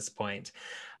time at this point.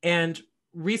 And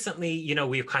recently, you know,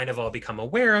 we've kind of all become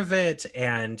aware of it,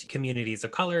 and communities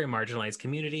of color and marginalized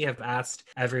community have asked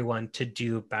everyone to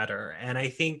do better. And I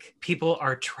think people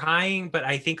are trying, but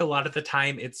I think a lot of the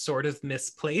time it's sort of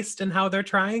misplaced in how they're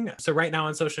trying. So right now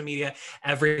on social media,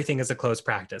 everything is a closed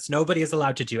practice. Nobody is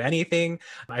allowed to do anything.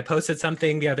 I posted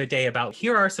something the other day about,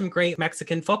 here are some great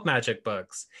Mexican folk magic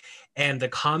books. And the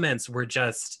comments were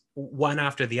just one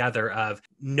after the other of,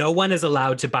 no one is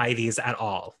allowed to buy these at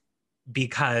all,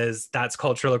 because that's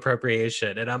cultural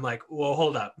appropriation. And I'm like, well,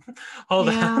 hold up.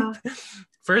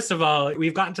 First of all,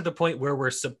 we've gotten to the point where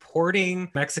we're supporting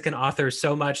Mexican authors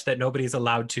so much that nobody's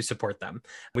allowed to support them.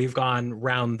 We've gone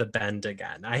round the bend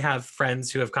again. I have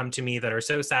friends who have come to me that are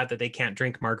so sad that they can't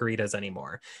drink margaritas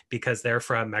anymore because they're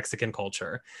from Mexican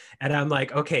culture. And I'm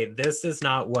like, okay, this is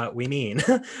not what we mean,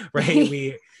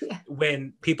 right?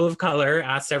 When people of color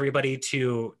asked everybody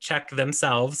to check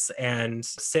themselves and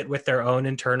sit with their own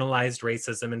internalized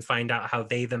racism and find out how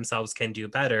they themselves can do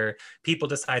better, people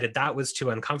decided that was too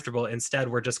uncomfortable.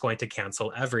 Instead, we're just going to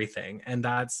cancel everything. And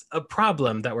that's a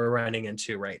problem that we're running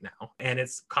into right now. And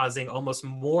it's causing almost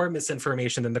more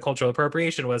misinformation than the cultural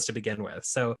appropriation was to begin with.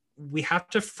 So we have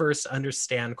to first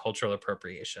understand cultural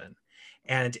appropriation.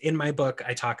 And in my book,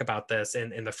 I talk about this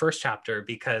in the first chapter,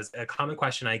 because a common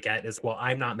question I get is, well,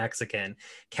 I'm not Mexican.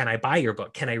 Can I buy your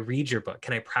book? Can I read your book?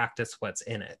 Can I practice what's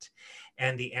in it?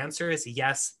 And the answer is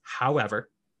yes. However,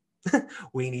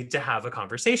 we need to have a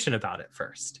conversation about it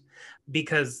first,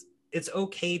 because it's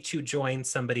okay to join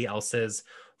somebody else's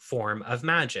form of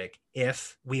magic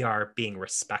if we are being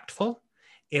respectful,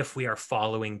 if we are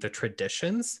following the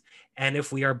traditions, and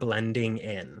if we are blending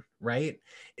in, right?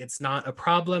 It's not a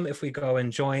problem if we go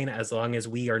and join, as long as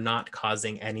we are not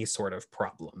causing any sort of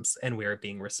problems and we are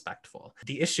being respectful.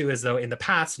 The issue is, though, in the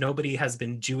past, nobody has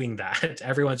been doing that.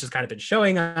 Everyone's just kind of been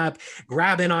showing up,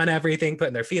 grabbing on everything,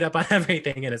 putting their feet up on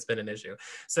everything, and it's been an issue.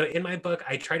 So in my book,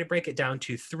 I try to break it down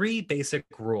to 3 basic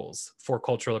rules for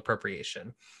cultural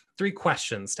appropriation, 3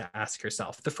 questions to ask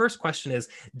yourself. The first question is,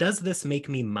 does this make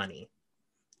me money?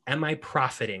 Am I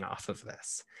profiting off of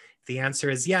this? If the answer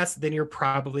is yes, then you're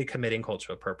probably committing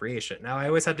cultural appropriation. Now, I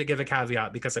always have to give a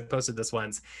caveat because I posted this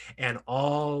once and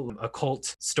all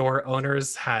occult store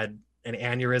owners had an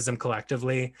aneurysm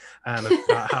collectively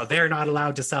about how they're not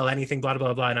allowed to sell anything, blah,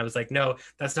 blah, blah. And I was like, no,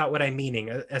 that's not what I'm meaning,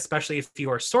 especially if you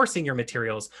are sourcing your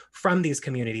materials from these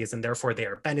communities and therefore they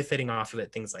are benefiting off of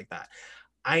it, things like that.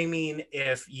 I mean,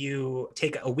 if you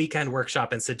take a weekend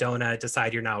workshop in Sedona,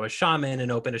 decide you're now a shaman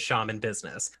and open a shaman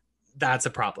business, that's a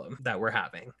problem that we're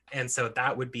having. And so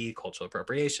that would be cultural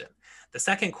appropriation. The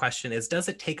second question is, does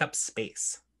it take up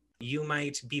space? You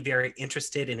might be very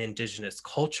interested in Indigenous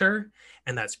culture,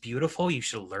 and that's beautiful. You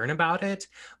should learn about it.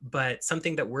 But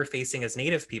something that we're facing as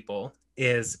Native people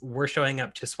is we're showing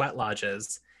up to sweat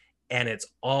lodges and it's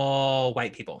all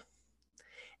white people.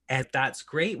 And that's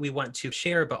great. We want to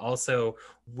share, but also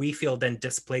we feel then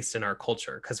displaced in our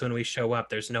culture because when we show up,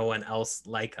 there's no one else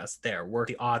like us there. We're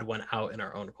the odd one out in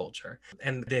our own culture.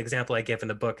 And the example I give in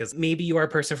the book is maybe you are a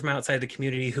person from outside the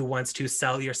community who wants to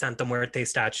sell your Santa Muerte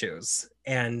statues.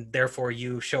 And therefore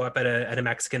you show up at a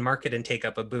Mexican market and take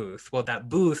up a booth. Well, that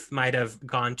booth might have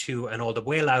gone to an old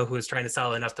abuela who is trying to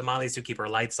sell enough tamales to keep her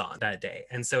lights on that day.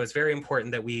 And so it's very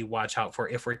important that we watch out for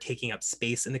if we're taking up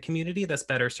space in the community that's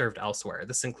better served elsewhere.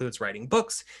 This includes writing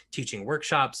books, teaching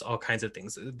workshops, all kinds of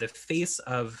things. The face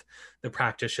of the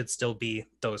practice should still be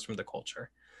those from the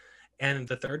culture. And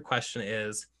the third question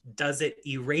is, does it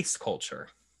erase culture?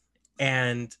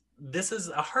 And this is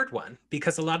a hard one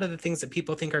because a lot of the things that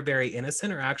people think are very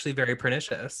innocent are actually very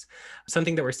pernicious.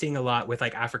 Something that we're seeing a lot with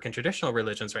like African traditional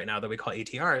religions right now that we call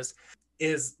ATRs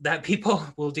is that people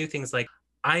will do things like,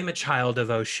 I'm a child of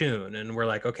Oshun. And we're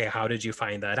like, okay, how did you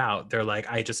find that out? They're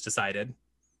like, I just decided.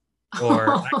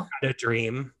 Or I had a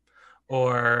dream.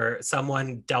 Or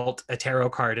someone dealt a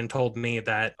tarot card and told me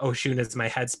that Oshun is my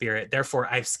head spirit. Therefore,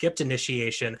 I've skipped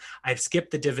initiation. I've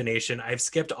skipped the divination. I've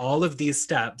skipped all of these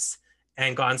steps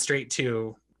and gone straight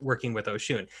to working with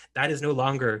Oshun. That is no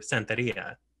longer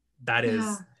Santeria. That is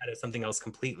something else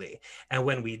completely. And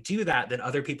when we do that, then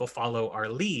other people follow our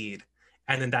lead,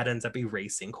 and then that ends up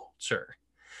erasing culture.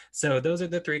 So those are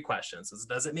the three questions.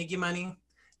 Does it make you money?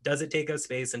 Does it take up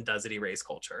space? And does it erase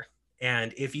culture?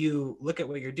 And if you look at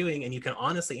what you're doing and you can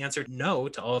honestly answer no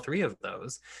to all three of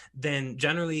those, then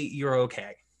generally you're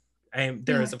okay. And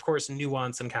there is, of course,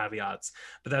 nuance and caveats,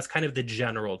 but that's kind of the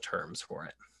general terms for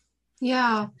it.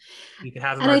 Yeah. You can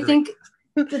have a and margarita.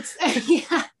 I think that's,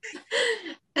 yeah.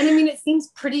 And I mean, it seems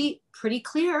pretty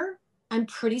clear and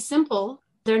pretty simple.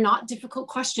 They're not difficult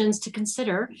questions to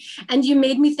consider. And you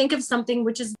made me think of something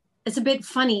which is, it's a bit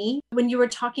funny when you were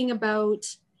talking about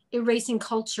erasing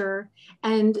culture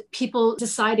and people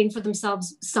deciding for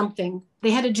themselves something.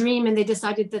 They had a dream and they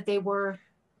decided that they were,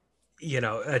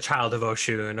 a child of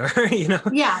Oshun or,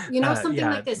 something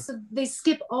like this. So they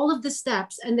skip all of the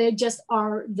steps and they just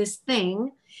are this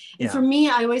thing. And for me,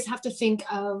 I always have to think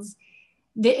of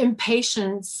the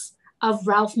impatience of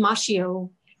Ralph Macchio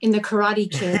in The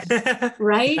Karate Kid,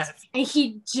 right? Yes. And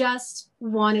he just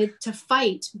wanted to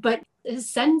fight, but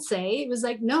his sensei was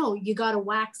like, no, you got to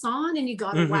wax on and you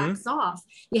got to wax off.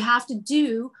 You have to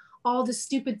do all the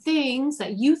stupid things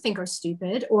that you think are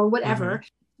stupid or whatever,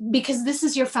 because this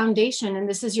is your foundation and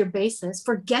this is your basis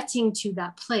for getting to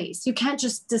that place. You can't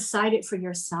just decide it for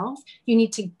yourself. You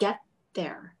need to get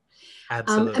there.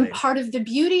 Absolutely. And part of the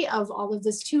beauty of all of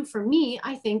this too, for me,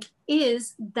 I think,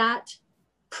 is that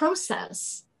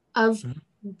process of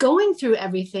going through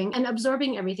everything and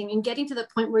absorbing everything and getting to the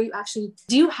point where you actually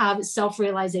do have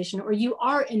self-realization, or you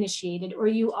are initiated, or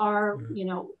you are,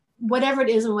 whatever it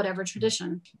is in whatever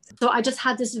tradition. So I just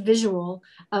had this visual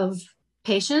of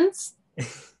patience.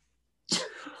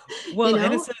 Well,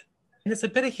 and it's a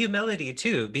bit of humility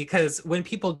too, because when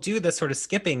people do this sort of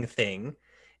skipping thing,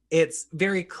 it's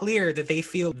very clear that they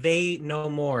feel they know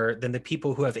more than the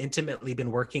people who have intimately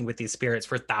been working with these spirits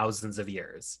for thousands of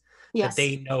years. Yes. That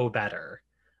they know better.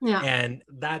 Yeah. And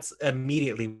that's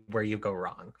immediately where you go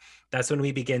wrong. That's when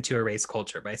we begin to erase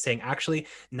culture by saying, actually,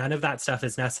 none of that stuff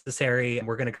is necessary. And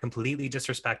we're going to completely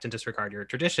disrespect and disregard your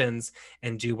traditions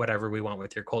and do whatever we want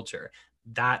with your culture.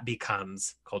 That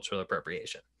becomes cultural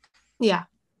appropriation. Yeah.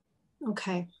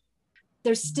 Okay.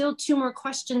 There's still two more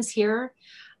questions here,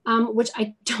 which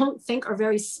I don't think are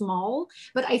very small,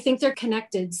 but I think they're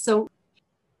connected. So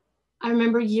I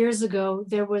remember years ago,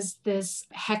 there was this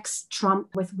hex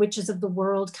trump with witches of the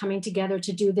world coming together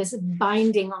to do this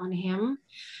binding on him,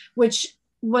 which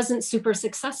wasn't super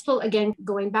successful. Again,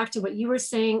 going back to what you were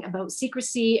saying about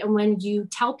secrecy, and when you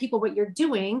tell people what you're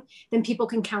doing, then people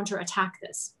can counterattack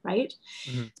this, right?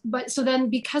 But so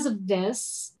then because of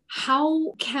this,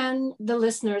 How can the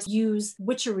listeners use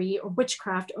witchery or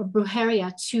witchcraft or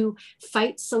brujeria to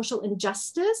fight social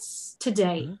injustice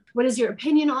today? Mm-hmm. What is your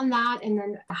opinion on that? And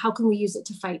then how can we use it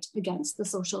to fight against the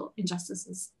social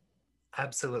injustices?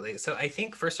 Absolutely. So I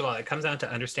think, first of all, it comes down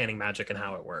to understanding magic and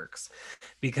how it works.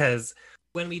 Because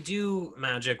when we do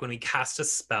magic, when we cast a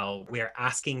spell, we are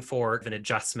asking for an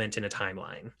adjustment in a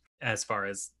timeline as far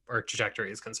as our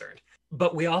trajectory is concerned.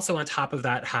 But we also, on top of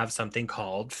that, have something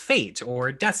called fate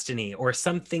or destiny or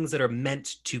some things that are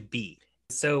meant to be.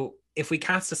 So if we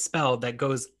cast a spell that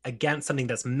goes against something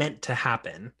that's meant to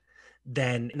happen,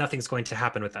 then nothing's going to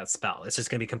happen with that spell. It's just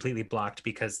going to be completely blocked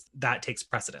because that takes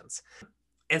precedence.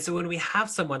 And so when we have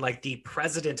someone like the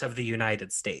President of the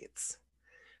United States,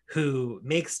 who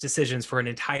makes decisions for an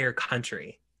entire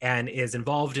country and is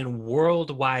involved in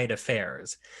worldwide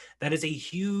affairs, that is a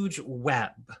huge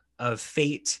web of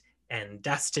fate and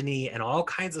destiny and all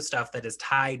kinds of stuff that is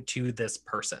tied to this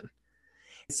person.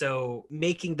 So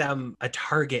making them a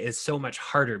target is so much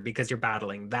harder because you're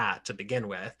battling that to begin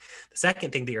with. The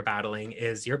second thing that you're battling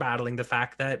is you're battling the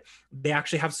fact that they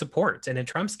actually have support. And in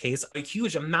Trump's case, a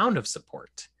huge amount of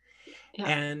support. Yeah.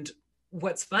 And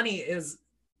what's funny is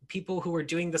people who were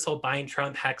doing this whole bind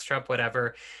Trump, hex Trump,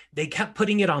 whatever, they kept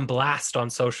putting it on blast on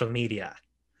social media.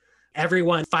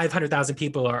 Everyone, 500,000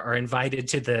 people are invited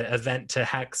to the event to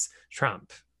hex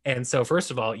Trump. And so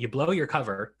first of all, you blow your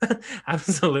cover.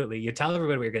 Absolutely. You tell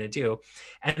everybody what you're going to do.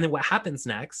 And then what happens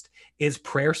next is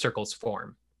prayer circles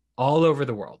form all over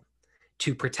the world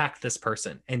to protect this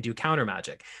person and do counter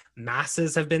magic.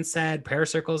 Masses have been said, prayer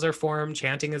circles are formed,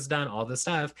 chanting is done, all this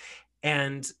stuff.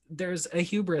 And there's a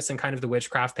hubris in kind of the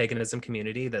witchcraft paganism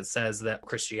community that says that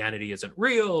Christianity isn't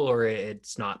real or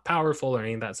it's not powerful or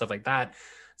any of that stuff like that.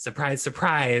 Surprise,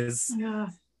 surprise. Yeah.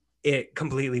 It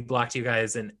completely blocked you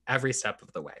guys in every step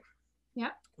of the way.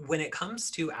 Yeah. When it comes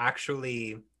to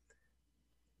actually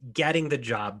getting the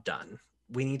job done,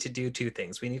 we need to do two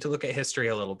things. We need to look at history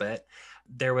a little bit.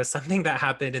 There was something that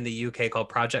happened in the UK called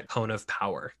Project Cone of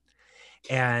Power.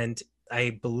 And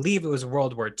I believe it was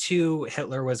World War II.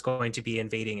 Hitler was going to be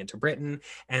invading into Britain.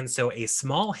 And so a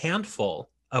small handful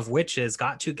of witches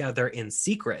got together in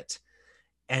secret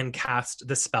and cast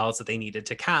the spells that they needed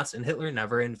to cast. And Hitler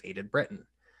never invaded Britain.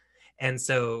 And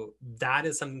so that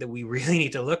is something that we really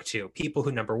need to look to. People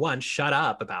who, number one, shut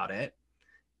up about it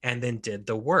and then did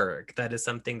the work. That is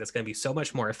something that's going to be so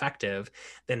much more effective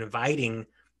than inviting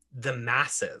the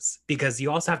masses, because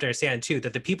you also have to understand too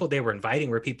that the people they were inviting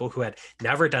were people who had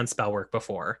never done spell work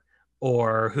before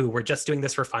or who were just doing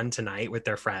this for fun tonight with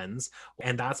their friends.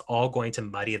 And that's all going to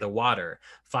muddy the water.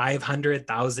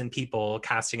 500,000 people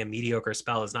casting a mediocre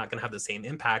spell is not going to have the same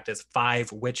impact as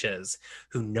 5 witches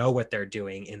who know what they're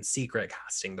doing in secret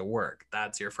casting the work.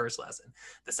 That's your first lesson.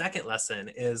 The second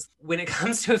lesson is when it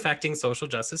comes to affecting social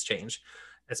justice change,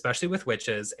 especially with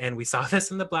witches. And we saw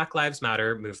this in the Black Lives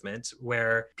Matter movement,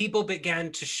 where people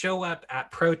began to show up at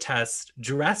protests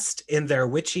dressed in their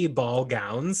witchy ball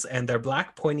gowns and their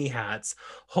black pointy hats,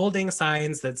 holding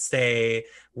signs that say,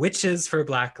 "Witches for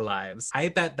Black Lives." I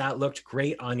bet that looked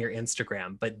great on your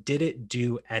Instagram, but did it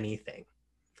do anything?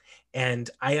 And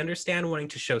I understand wanting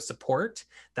to show support.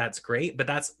 That's great. But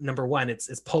that's number one, it's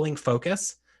pulling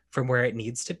focus from where it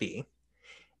needs to be.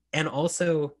 And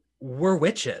also, we're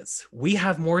witches. We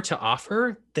have more to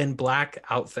offer than black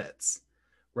outfits,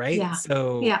 right? Yeah.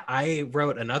 So yeah. I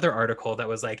wrote another article that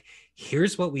was like,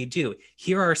 here's what we do.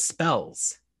 Here are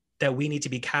spells that we need to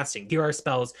be casting. Here are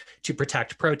spells to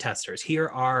protect protesters. Here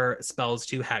are spells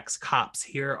to hex cops.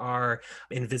 Here are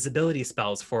invisibility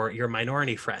spells for your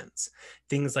minority friends,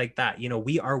 things like that. You know,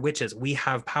 we are witches. We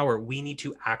have power. We need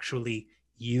to actually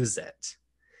use it.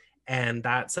 And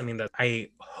that's something that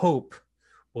I hope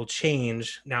will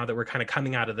change now that we're kind of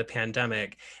coming out of the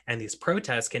pandemic and these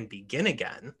protests can begin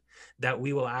again, that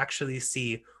we will actually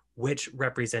see witch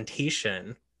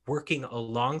representation working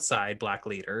alongside Black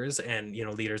leaders and, you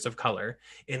know, leaders of color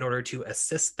in order to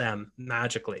assist them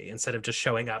magically instead of just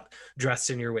showing up dressed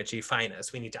in your witchy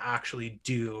finest. We need to actually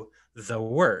do the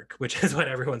work, which is what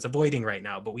everyone's avoiding right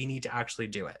now, but we need to actually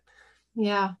do it.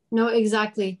 Yeah, no,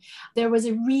 exactly. There was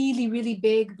a really, really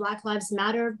big Black Lives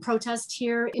Matter protest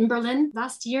here in Berlin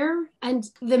last year. And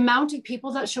the amount of people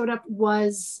that showed up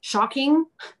was shocking,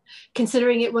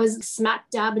 considering it was smack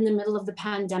dab in the middle of the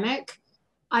pandemic.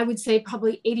 I would say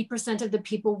probably 80% of the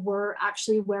people were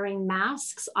actually wearing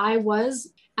masks. I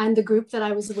was, and the group that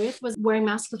I was with was wearing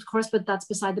masks, of course, but that's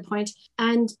beside the point.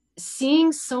 And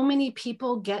seeing so many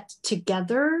people get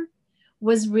together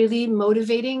was really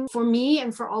motivating for me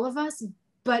and for all of us.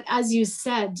 But as you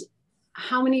said,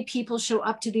 how many people show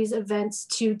up to these events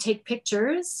to take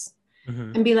pictures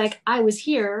and be like, I was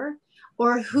here.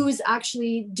 or who's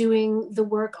actually doing the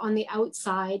work on the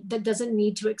outside that doesn't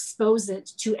need to expose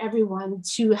it to everyone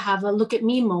to have a look at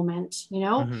me moment, you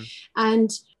know? Mm-hmm.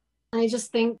 And I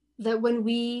just think that when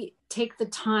we take the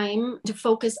time to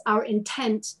focus our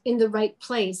intent in the right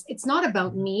place, it's not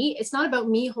about me. It's not about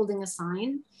me holding a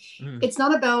sign. It's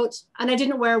not about, and I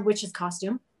didn't wear a witch's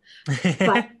costume,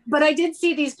 but I did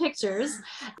see these pictures.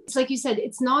 It's like you said,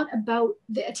 it's not about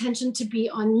the attention to be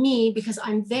on me because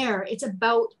I'm there. It's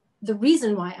about the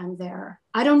reason why I'm there.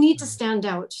 I don't need to stand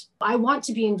out. I want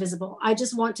to be invisible. I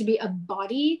just want to be a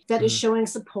body that is showing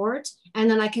support. And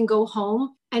then I can go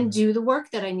home and do the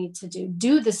work that I need to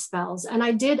do the spells. And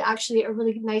I did actually a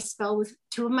really nice spell with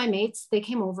two of my mates. They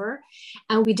came over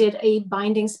and we did a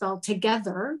binding spell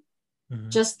together.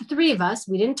 Just the three of us.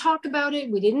 We didn't talk about it.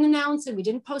 We didn't announce it. We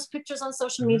didn't post pictures on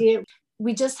social media.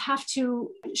 We just have to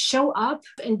show up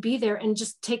and be there and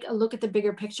just take a look at the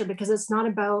bigger picture because it's not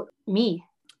about me.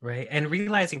 Right. And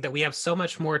realizing that we have so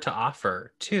much more to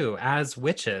offer too, as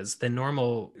witches than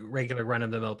normal, regular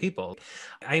run-of-the-mill people.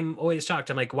 I'm always shocked.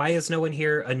 I'm like, why is no one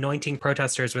here anointing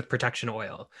protesters with protection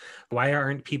oil? Why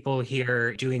aren't people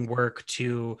here doing work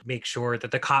to make sure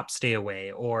that the cops stay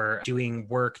away, or doing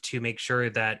work to make sure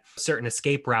that certain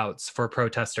escape routes for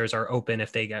protesters are open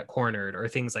if they get cornered, or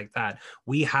things like that?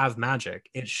 We have magic.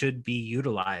 It should be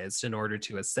utilized in order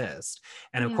to assist.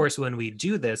 And of course, when we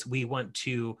do this, we want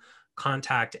to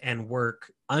contact and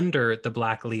work under the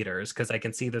Black leaders, because I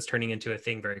can see this turning into a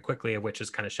thing very quickly, which is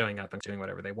kind of showing up and doing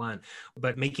whatever they want,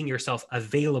 but making yourself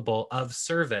available of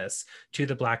service to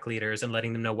the Black leaders and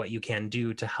letting them know what you can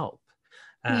do to help.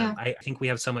 I think we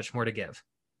have so much more to give.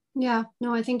 Yeah,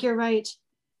 no, I think you're right.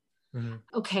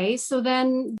 Okay, so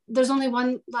then there's only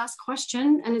one last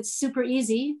question, and it's super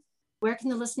easy. Where can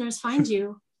the listeners find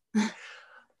you?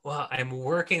 Well, I'm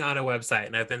working on a website,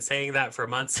 and I've been saying that for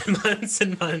months and months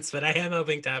and months, but I am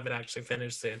hoping to have it actually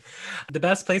finished soon. The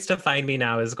best place to find me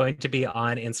now is going to be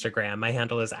on Instagram. My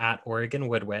handle is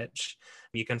 @OregonWoodWitch.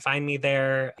 You can find me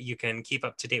there. You can keep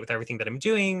up to date with everything that I'm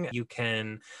doing. You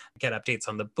can get updates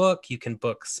on the book. You can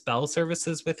book spell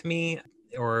services with me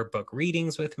or book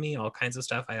readings with me, all kinds of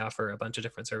stuff. I offer a bunch of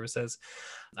different services.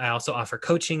 I also offer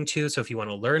coaching too. So if you want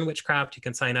to learn witchcraft, you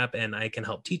can sign up and I can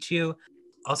help teach you.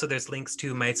 Also, there's links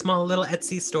to my small little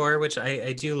Etsy store, which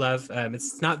I do love.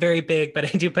 It's not very big, but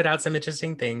I do put out some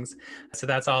interesting things. So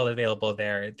that's all available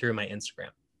there through my Instagram.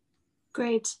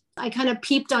 Great. I kind of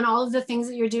peeped on all of the things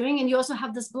that you're doing. And you also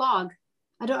have this blog.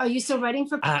 Are you still writing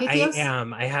for Pythios? I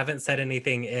am. I haven't said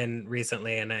anything in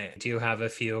recently, and I do have a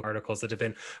few articles that have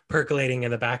been percolating in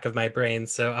the back of my brain,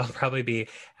 so I'll probably be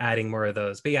adding more of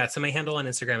those. But yeah, so my handle on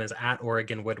Instagram is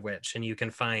 @OregonWoodWitch, and you can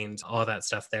find all that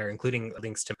stuff there, including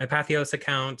links to my Pythios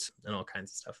account and all kinds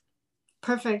of stuff.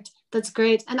 Perfect. That's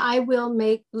great. And I will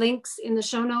make links in the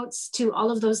show notes to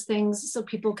all of those things so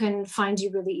people can find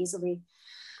you really easily.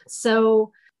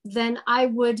 So then I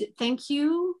would thank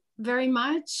you very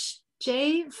much,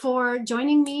 Jay, for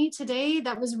joining me today.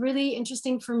 That was really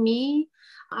interesting for me.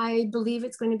 I believe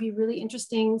it's going to be really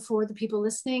interesting for the people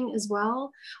listening as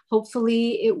well.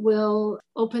 Hopefully it will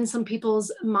open some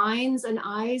people's minds and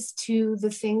eyes to the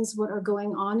things what are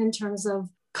going on in terms of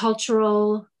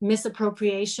cultural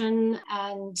misappropriation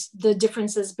and the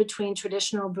differences between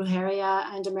traditional brujeria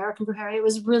and American brujeria. It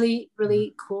was really,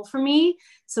 really cool for me.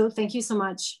 So thank you so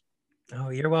much. Oh,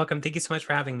 you're welcome. Thank you so much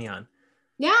for having me on.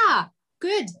 Yeah.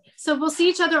 Good. So we'll see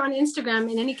each other on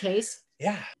Instagram in any case.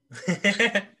 Yeah.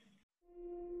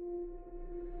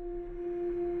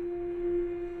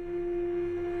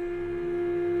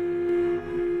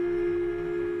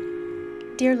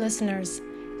 Dear listeners,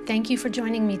 thank you for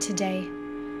joining me today.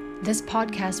 This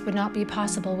podcast would not be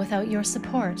possible without your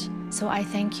support, so I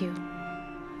thank you.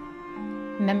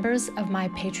 Members of my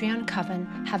Patreon coven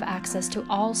have access to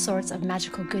all sorts of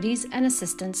magical goodies and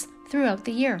assistance throughout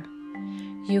the year.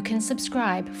 You can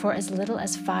subscribe for as little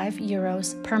as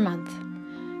 €5 per month.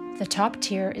 The top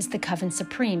tier is the Coven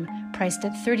Supreme, priced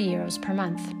at €30 per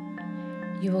month.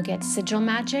 You will get sigil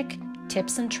magic,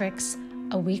 tips and tricks,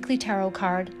 a weekly tarot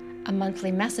card, a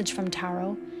monthly message from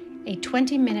tarot, a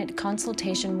 20-minute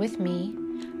consultation with me,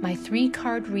 my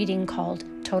 3-card reading called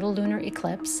Total Lunar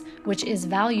Eclipse, which is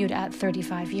valued at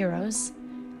 €35,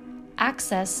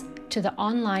 access to the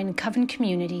online Coven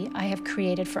community I have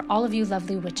created for all of you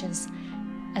lovely witches,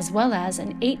 as well as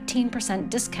an 18%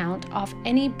 discount off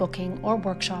any booking or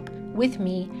workshop with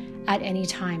me at any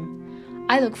time.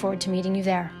 I look forward to meeting you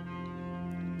there.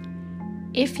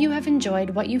 If you have enjoyed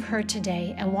what you've heard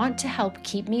today and want to help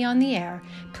keep me on the air,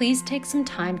 please take some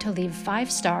time to leave 5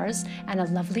 stars and a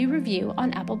lovely review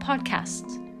on Apple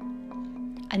Podcasts.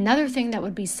 Another thing that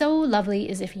would be so lovely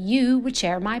is if you would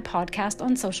share my podcast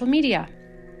on social media.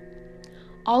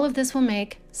 All of this will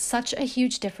make such a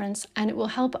huge difference, and it will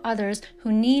help others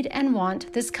who need and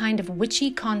want this kind of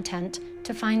witchy content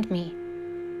to find me.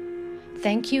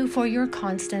 Thank you for your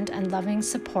constant and loving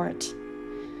support.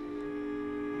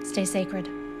 Stay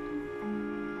sacred.